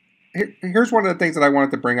Here's one of the things that I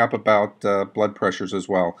wanted to bring up about blood pressures as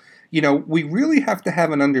well. We really have to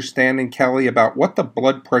have an understanding, Kelly, about what the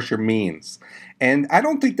blood pressure means. And I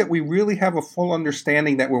don't think that we really have a full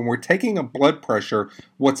understanding that when we're taking a blood pressure,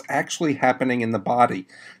 what's actually happening in the body.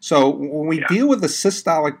 So when we Yeah. deal with the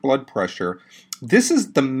systolic blood pressure, this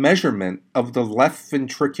is the measurement of the left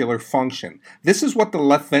ventricular function. This is what the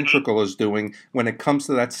left ventricle is doing when it comes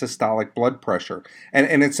to that systolic blood pressure.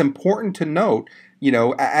 And it's important to note,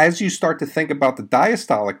 as you start to think about the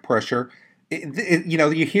diastolic pressure,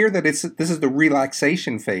 you hear that this is the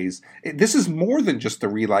relaxation phase. This is more than just the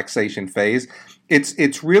relaxation phase.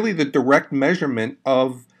 It's really the direct measurement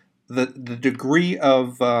of the degree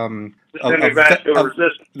Systemic vascular of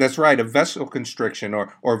resistance. that's right, of vessel constriction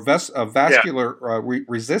or Yeah. vascular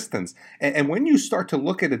resistance. And when you start to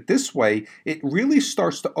look at it this way, it really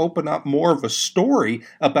starts to open up more of a story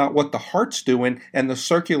about what the heart's doing and the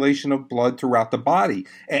circulation of blood throughout the body.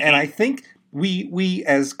 And I think we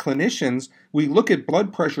as clinicians, we look at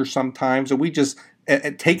blood pressure sometimes and we just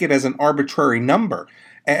take it as an arbitrary number.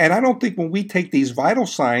 And I don't think when we take these vital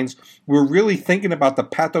signs, we're really thinking about the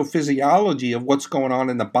pathophysiology of what's going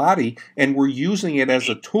on in the body, and we're using it as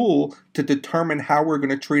a tool to determine how we're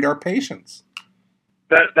going to treat our patients.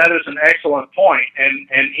 That is an excellent point. And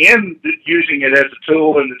in using it as a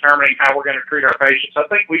tool in determining how we're going to treat our patients, I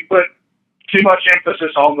think we put too much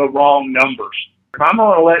emphasis on the wrong numbers. If I'm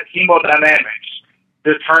going to let hemodynamics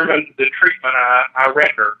determine the treatment I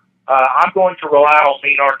render, I'm going to rely on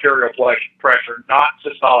mean arterial pressure, not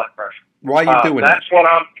systolic pressure. Why are you doing that?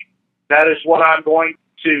 That is what I'm going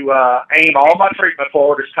to aim all my treatment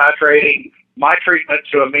forward, is titrating my treatment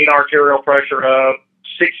to a mean arterial pressure of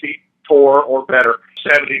 64 or better.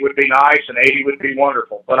 70 would be nice and 80 would be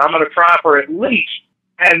wonderful. But I'm going to try for at least,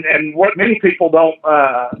 and what many people don't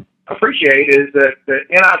appreciate is that the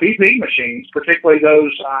NIBP machines, particularly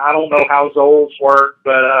those, I don't know how Zolls work,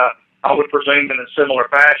 but I would presume in a similar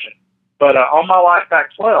fashion. But on my LifePak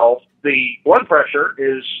 12, the blood pressure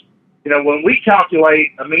is, when we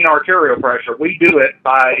calculate a mean arterial pressure, we do it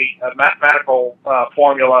by a mathematical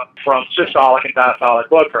formula from systolic and diastolic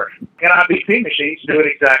blood pressure. NIBP machines do it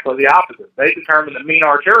exactly the opposite. They determine the mean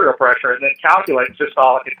arterial pressure and then calculate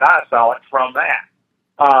systolic and diastolic from that.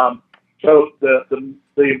 So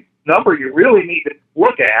the number you really need to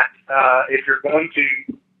look at if you're going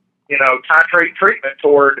to, titrate treatment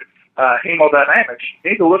toward hemodynamics,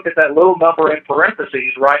 you need to look at that little number in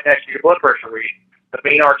parentheses right next to your blood pressure reading, the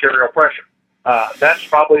mean arterial pressure. That's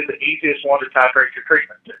probably the easiest one to titrate your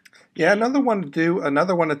treatment to. Yeah, another one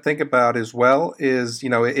to think about as well is,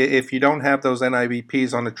 if you don't have those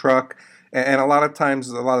NIBPs on the truck, and a lot of times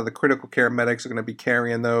a lot of the critical care medics are going to be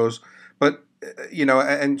carrying those, but,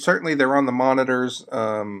 and certainly they're on the monitors,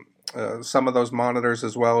 some of those monitors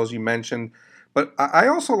as well, as you mentioned. But I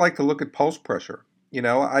also like to look at pulse pressure.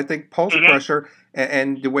 I think pulse pressure,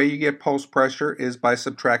 and the way you get pulse pressure is by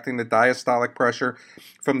subtracting the diastolic pressure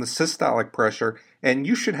from the systolic pressure. And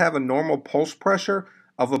you should have a normal pulse pressure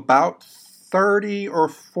of about 30 or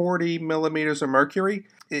 40 millimeters of mercury.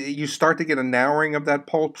 You start to get a narrowing of that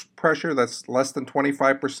pulse pressure. That's less than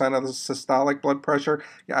 25% of the systolic blood pressure.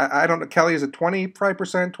 I don't know, Kelly, is it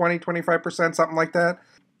 25%, 25%, something like that?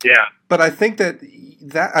 Yeah. But I think that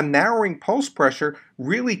a narrowing pulse pressure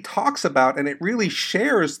really talks about, and it really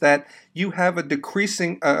shares that you have a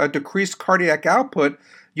decreased cardiac output,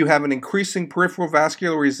 you have an increasing peripheral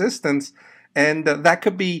vascular resistance, and that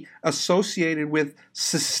could be associated with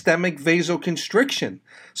systemic vasoconstriction.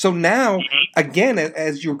 So now, again,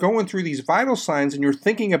 as you're going through these vital signs and you're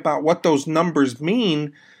thinking about what those numbers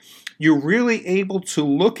mean, you're really able to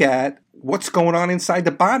look at what's going on inside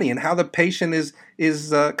the body and how the patient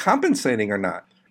is compensating or not.